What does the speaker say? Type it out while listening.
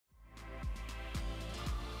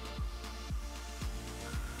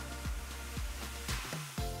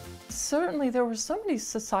certainly there were so many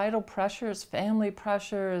societal pressures, family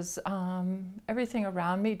pressures, everything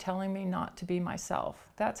around me telling me not to be myself.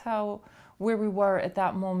 That's where we were at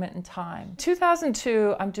that moment in time.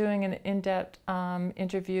 2002, I'm doing an in-depth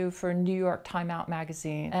interview for New York Time Out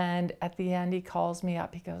magazine. And at the end, he calls me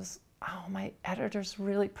up. He goes, "Oh, my editor's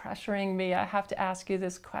really pressuring me. I have to ask you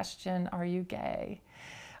this question. Are you gay?"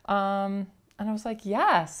 And I was like,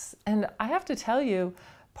 yes. And I have to tell you,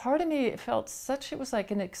 part of me felt it was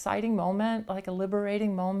like an exciting moment, like a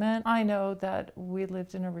liberating moment. I know that we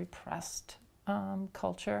lived in a repressed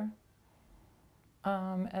culture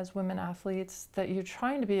as women athletes, that you're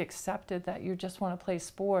trying to be accepted, that you just want to play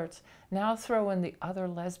sports. Now throw in the other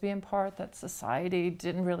lesbian part that society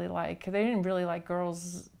didn't really like. They didn't really like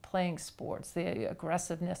girls playing sports, the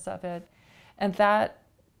aggressiveness of it. And that,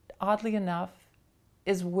 oddly enough,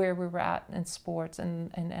 is where we were at in sports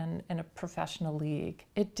and in a professional league.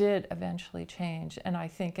 It did eventually change, and I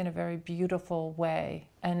think in a very beautiful way,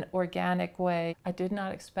 an organic way. I did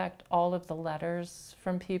not expect all of the letters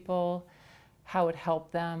from people, how it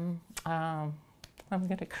helped them. I'm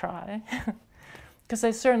gonna cry, because I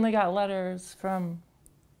certainly got letters from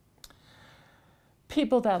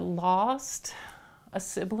people that lost a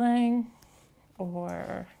sibling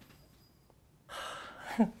or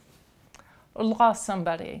lost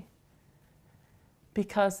somebody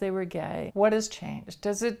because they were gay. What has changed?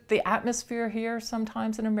 Does the atmosphere here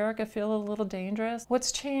sometimes in America feel a little dangerous?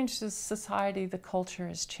 What's changed is society, the culture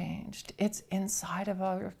has changed. It's inside of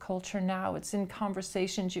our culture now. It's in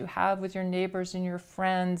conversations you have with your neighbors and your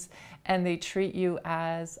friends, and they treat you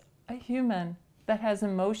as a human that has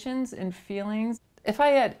emotions and feelings. If I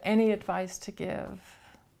had any advice to give,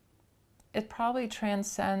 it probably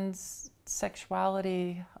transcends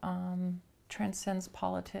sexuality, transcends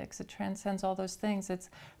politics, it transcends all those things.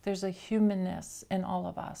 There's a humanness in all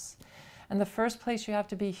of us. And the first place you have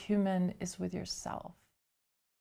to be human is with yourself.